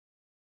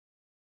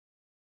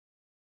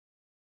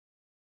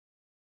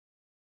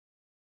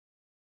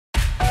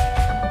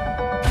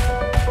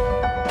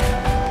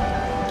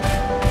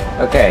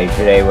Okay,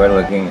 today we're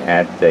looking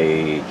at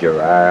the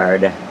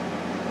Garrard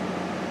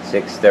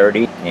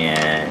 630,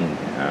 and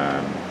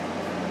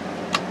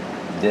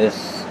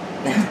this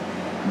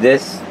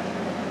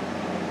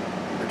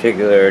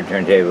particular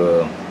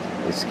turntable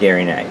is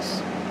scary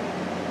nice.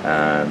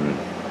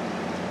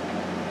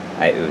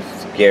 It was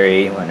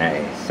scary when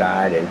I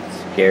saw it. It's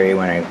scary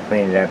when I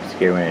cleaned it up.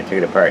 Scary when I took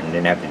it apart and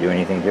didn't have to do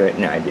anything to it.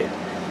 No, I did,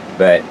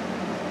 but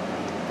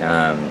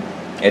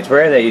it's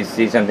rare that you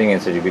see something in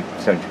such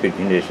good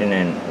condition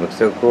and it looks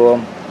so cool.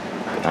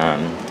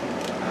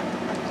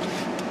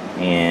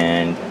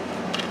 And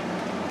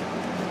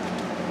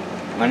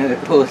one of the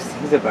coolest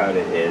things about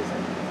it is,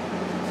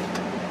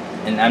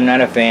 and I'm not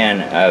a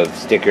fan of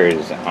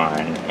stickers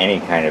on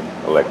any kind of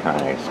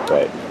electronics,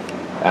 but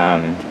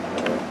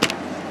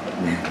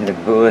the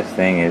coolest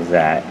thing is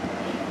that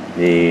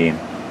the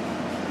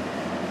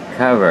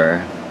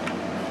cover,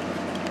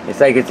 it's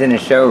like it's in a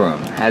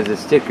showroom, has a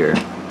sticker.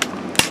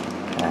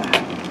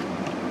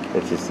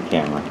 That's just the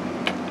camera.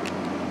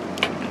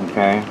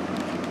 Okay.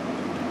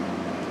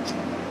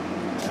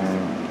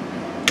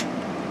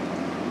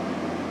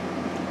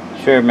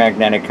 Sure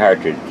magnetic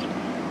cartridge.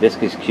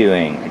 Disc is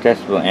cueing.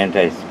 Adjustable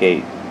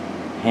anti-skate.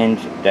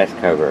 Hinge desk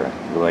cover.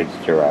 Lloyd's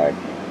Garrard.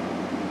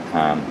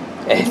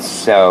 It's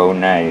so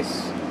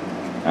nice.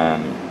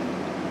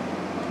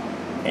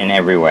 In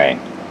every way.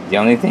 The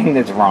only thing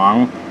that's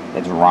wrong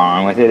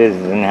with it is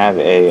it doesn't have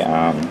a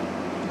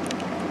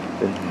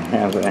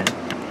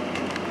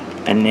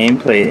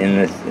nameplate in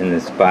the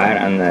spot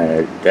on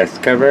the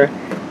desk cover.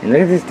 And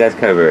look at this desk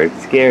cover, it's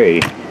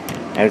scary.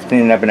 I was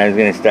cleaning it up and I was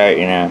gonna start,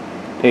 you know,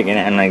 picking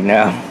it. I'm like,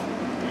 no,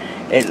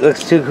 it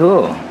looks too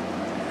cool.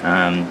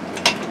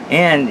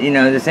 And you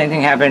know, the same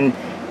thing happened.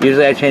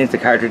 Usually I change the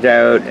cartridge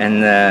out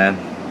and the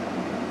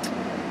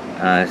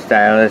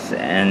stylus,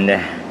 and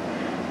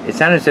it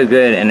sounded so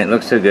good and it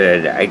looked so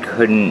good. I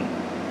couldn't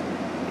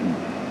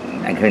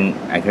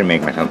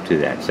make myself do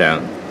that. So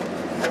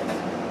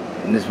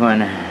this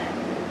one,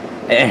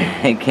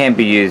 it can't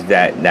be used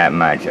that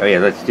much. Oh yeah,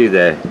 let's do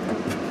the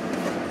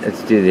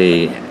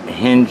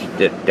hinge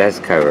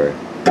desk cover.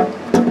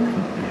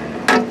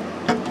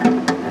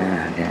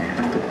 Okay.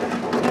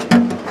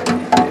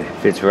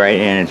 Fits right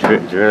in. It's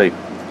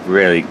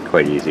really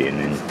quite easy. And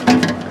then,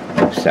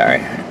 oops,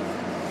 sorry,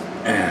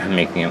 I'm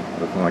making it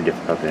look more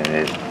difficult than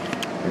it is.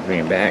 Let's bring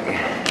it back.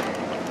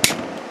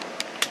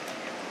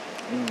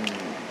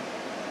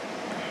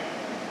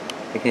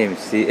 I can't even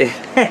see it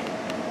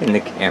in the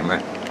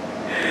camera.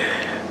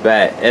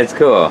 But it's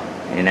cool,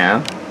 you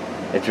know.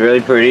 It's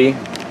really pretty.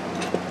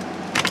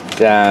 It's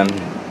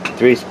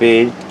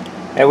 3-speed.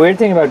 A weird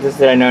thing about this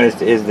that I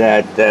noticed is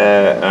that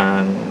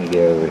let me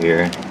get over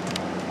here.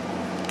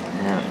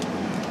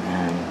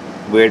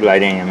 Weird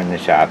lighting. I'm in the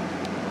shop.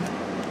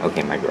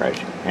 Okay, my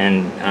garage.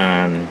 And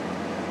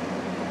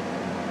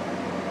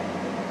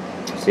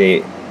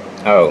see.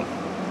 Oh,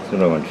 that's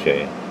what I want to show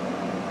you.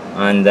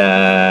 On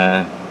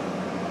the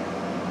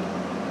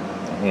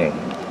here.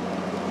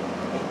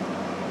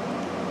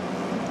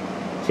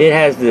 See, it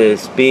has the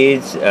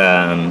speeds,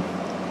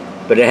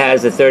 but it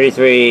has the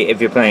 33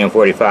 if you're playing a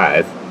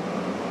 45.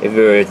 If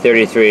you're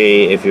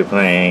 33 if you're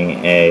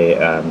playing a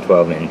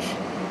 12-inch.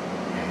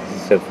 This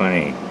is so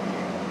funny.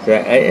 So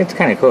it's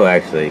kind of cool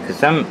actually, because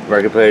some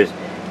record players,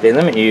 they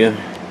limit you,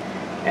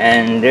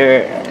 and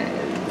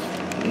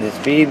the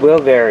speed will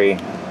vary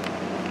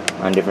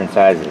on different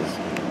sizes.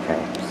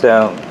 Okay,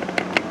 so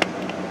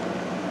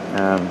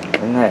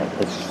isn't that,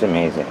 it's just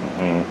amazing.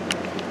 I mean,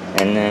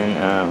 and then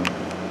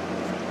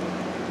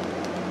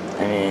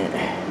I mean,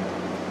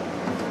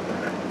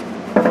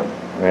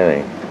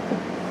 really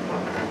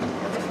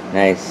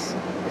nice,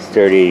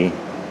 sturdy.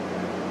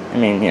 I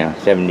mean, you know,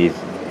 70s,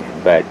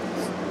 but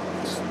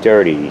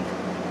sturdy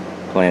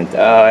plinth.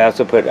 Oh, I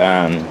also put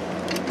let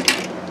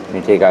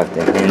me take off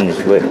the hinge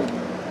with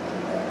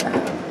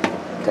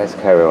desk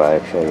cover while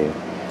I show you.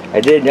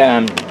 I did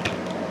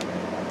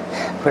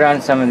put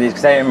on some of these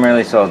because I am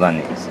really sold on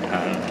these.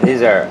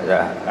 These are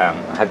the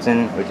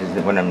Hudson, which is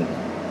what I'm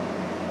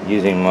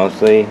using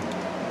mostly.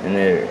 And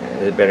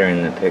they're better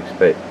in the pics,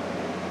 but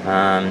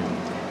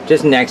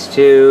just next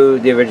to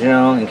the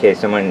original, in case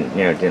someone,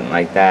 you know, didn't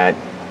like that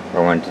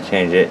or wanted to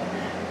change it,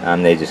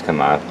 they just come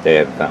off. They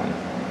have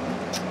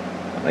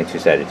like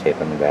two-sided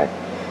tape on the back,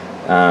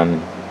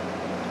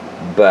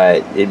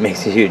 but it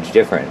makes a huge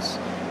difference.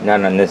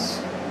 Not on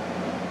this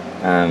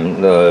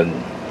little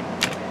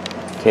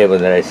table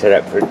that I set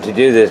up to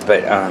do this,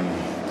 but on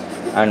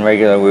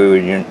regular where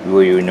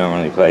you would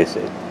normally place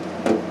it.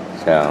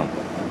 So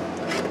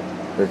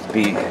let's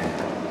be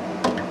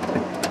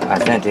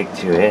authentic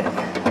to it.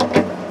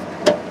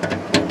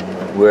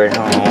 We're at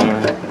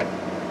home.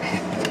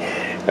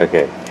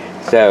 Okay,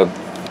 so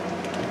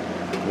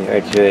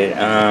right to it.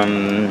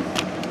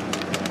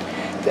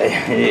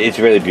 It's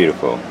really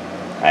beautiful.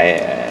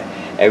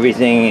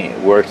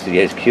 Everything works. It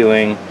has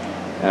cueing.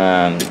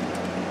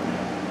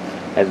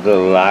 Has a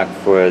little lock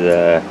for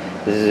the.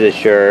 This is a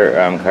Shure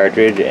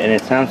cartridge, and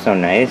it sounds so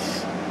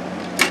nice.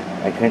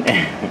 I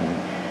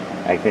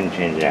couldn't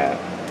change it out.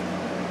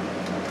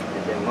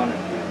 I didn't want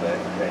to.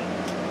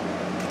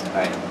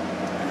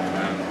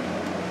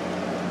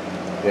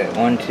 Got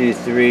 1, 2,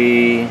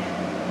 3,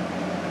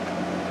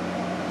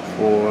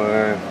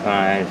 4,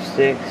 5,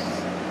 6.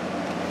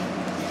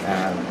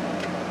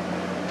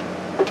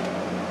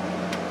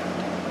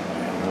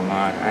 Come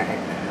on, I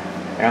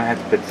don't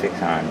have to put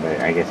 6 on, but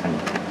I guess I'm.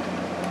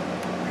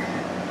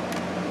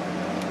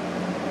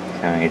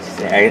 So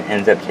it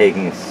ends up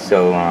taking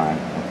so long.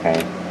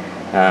 Okay,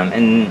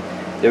 and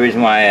the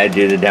reason why I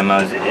do the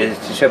demos is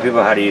to show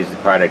people how to use the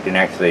product and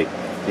actually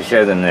to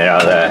show them that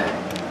all the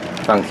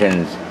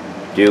functions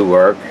do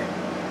work,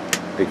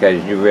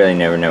 because you really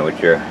never know what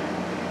you're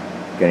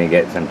gonna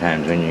get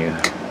sometimes when you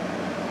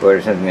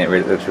order something that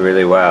looks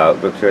really well.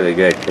 It looks really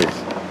good, because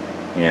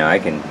you know I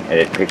can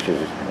edit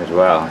pictures as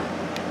well,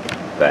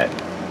 but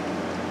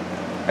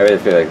I really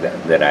feel like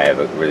that I have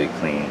a really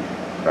clean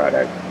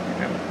product,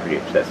 and I'm pretty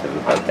obsessive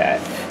about that.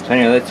 So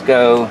anyway, let's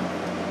go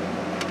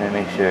and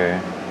make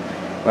sure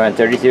we're on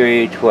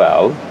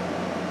 3312,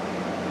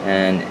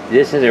 and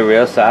this is a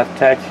real soft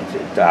touch.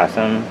 It's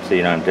awesome, so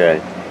you don't have to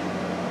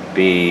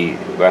be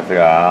rough at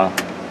all,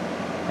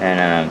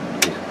 and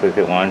just click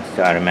it once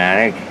to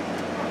automatic,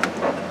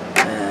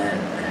 and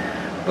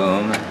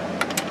boom,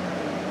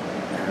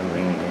 and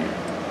bring it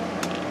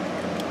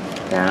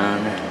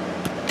down,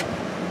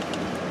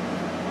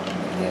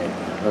 get it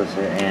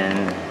closer in,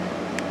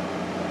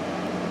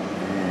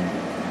 and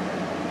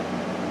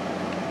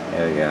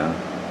there we go.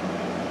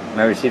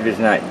 My receiver's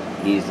not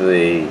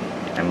easily,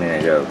 I'm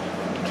gonna go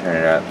turn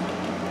it up.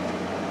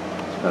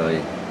 It's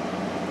probably,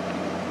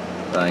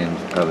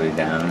 volume's probably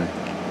down.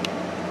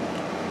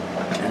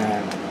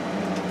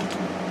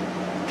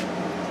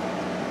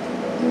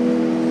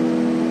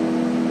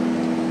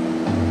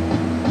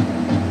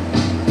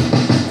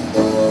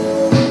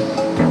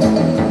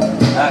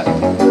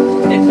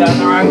 It's on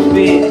the wrong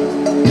speed.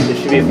 This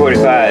should be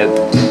 45.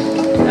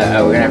 We're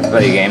gonna have to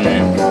play a game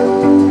then.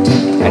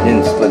 I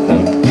didn't split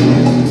them.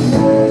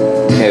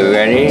 Okay, we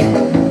ready?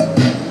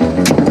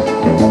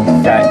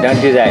 Stop, don't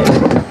do that.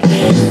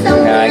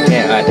 No, I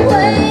can't.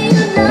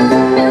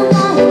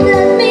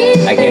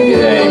 I can't do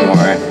that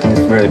anymore.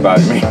 It really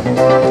bothers me.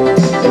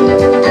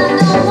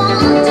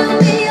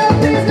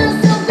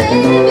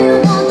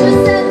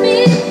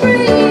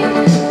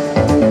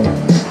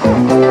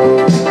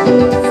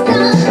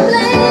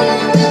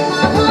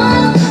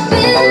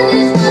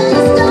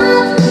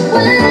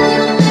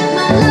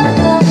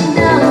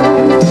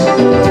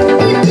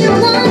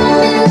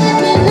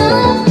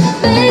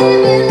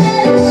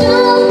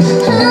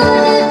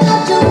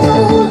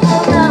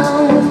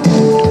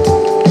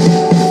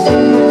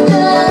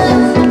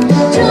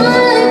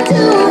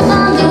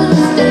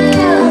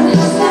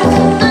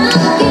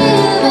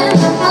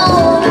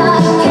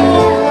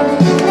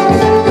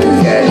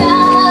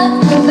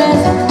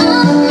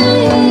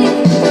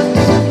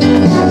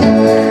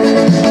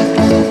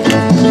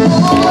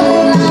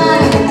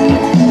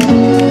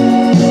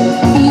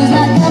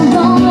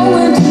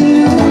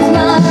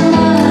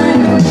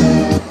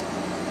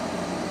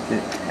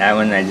 That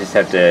one I just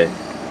have to,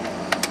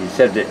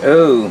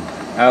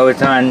 oh,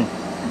 it's on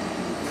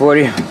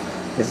 40,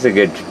 this is a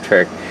good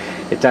trick.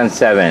 It's on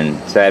 7,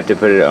 so I have to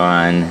put it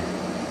on,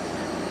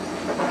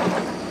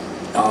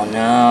 oh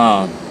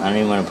no, I don't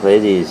even want to play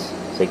these,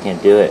 so I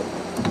can't do it.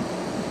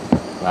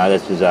 Wow,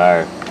 that's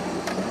bizarre.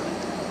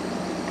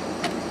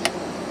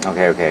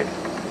 Okay,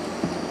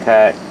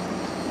 cut.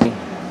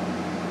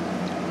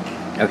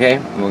 Okay,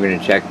 we're going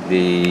to check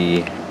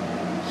the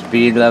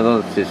speed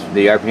levels, just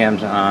the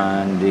RPMs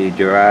on the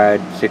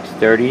Garrard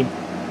 630.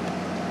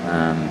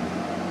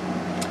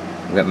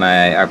 I've got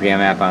my RPM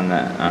app on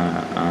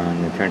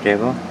the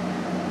turntable,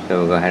 so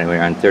we'll go ahead and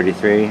we're on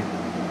 33.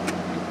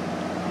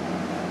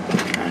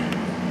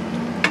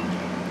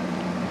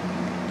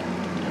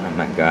 Oh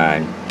my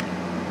god,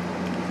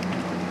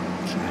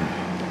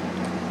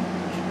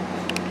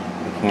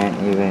 I can't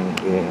even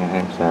get it.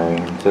 I'm sorry,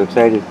 I'm so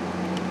excited.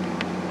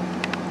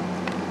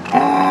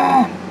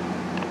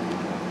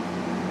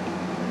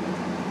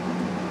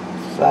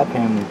 Slap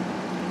him.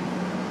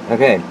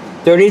 Okay,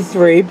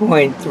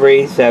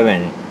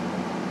 33.37.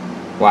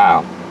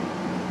 Wow,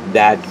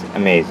 that's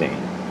amazing.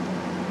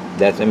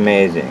 That's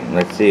amazing.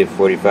 Let's see if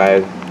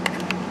 45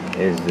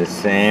 is the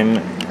same.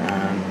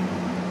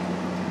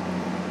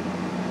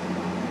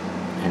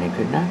 And it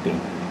could not be.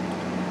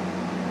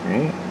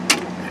 Right?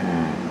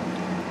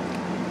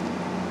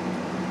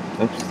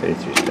 Oops,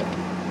 33 stuff.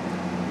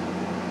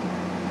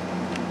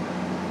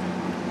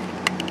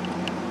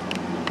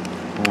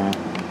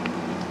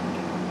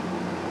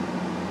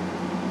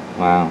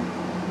 Wow.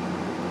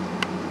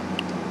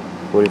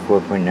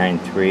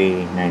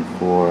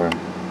 44.9394.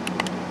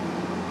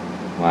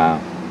 Wow.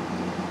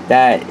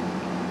 That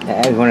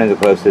is one of the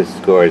closest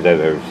scores I've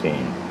ever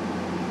seen.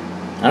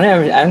 I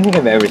don't think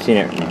I've ever seen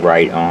it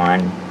right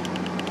on.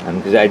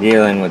 Because I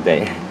deal in what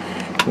they,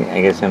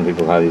 I guess some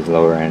people call these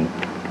lower end,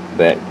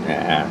 but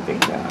I don't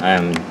think so.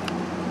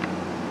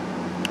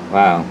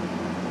 Wow.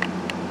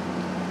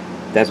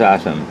 That's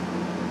awesome.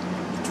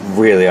 It's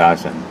really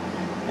awesome.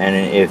 And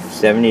if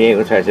 78,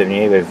 we'll try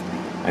 78, but if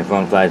my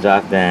phone flies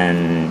off,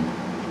 then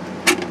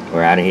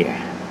we're out of here.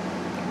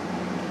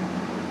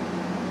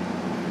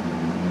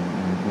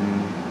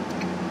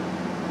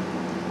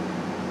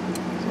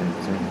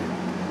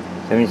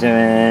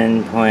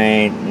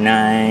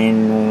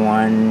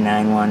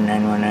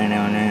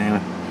 77.9191919191.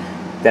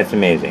 That's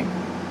amazing.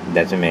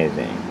 That's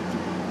amazing.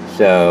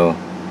 So,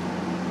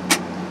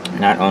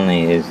 not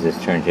only is this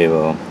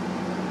turntable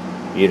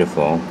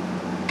beautiful,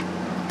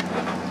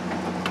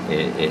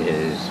 it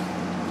is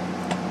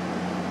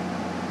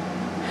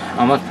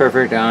almost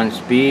perfect on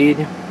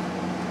speed.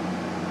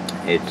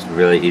 It's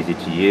really easy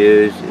to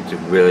use. It's a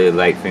really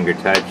light finger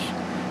touch.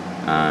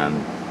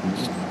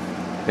 Just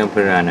don't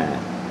put it on a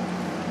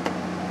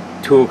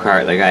tool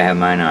cart like I have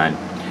mine on.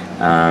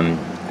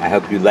 I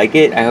hope you like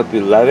it. I hope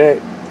you love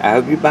it. I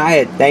hope you buy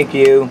it. Thank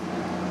you.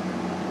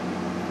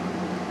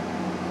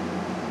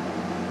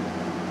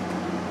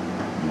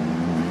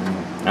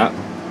 Oh.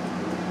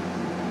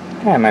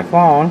 Okay, my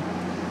phone.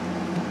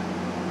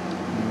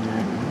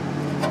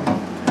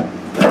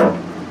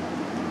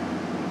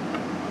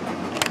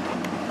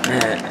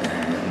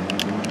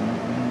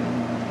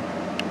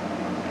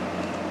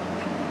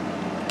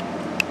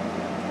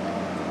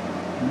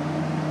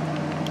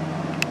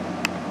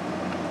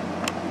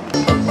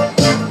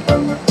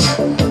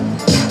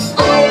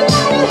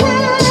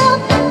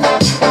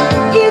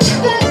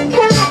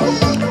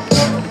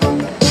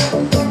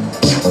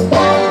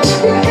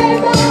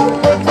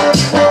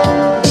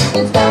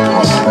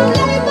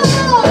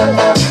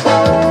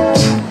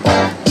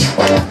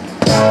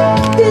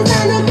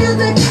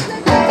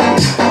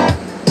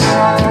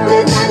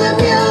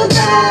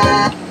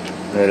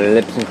 Little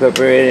lips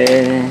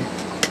incorporated.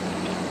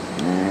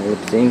 Lip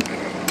sync.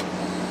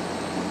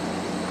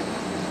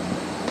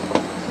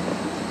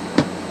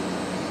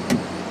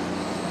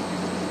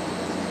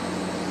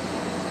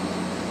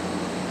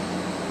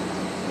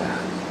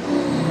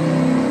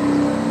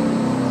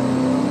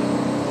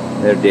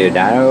 Little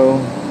Deodato.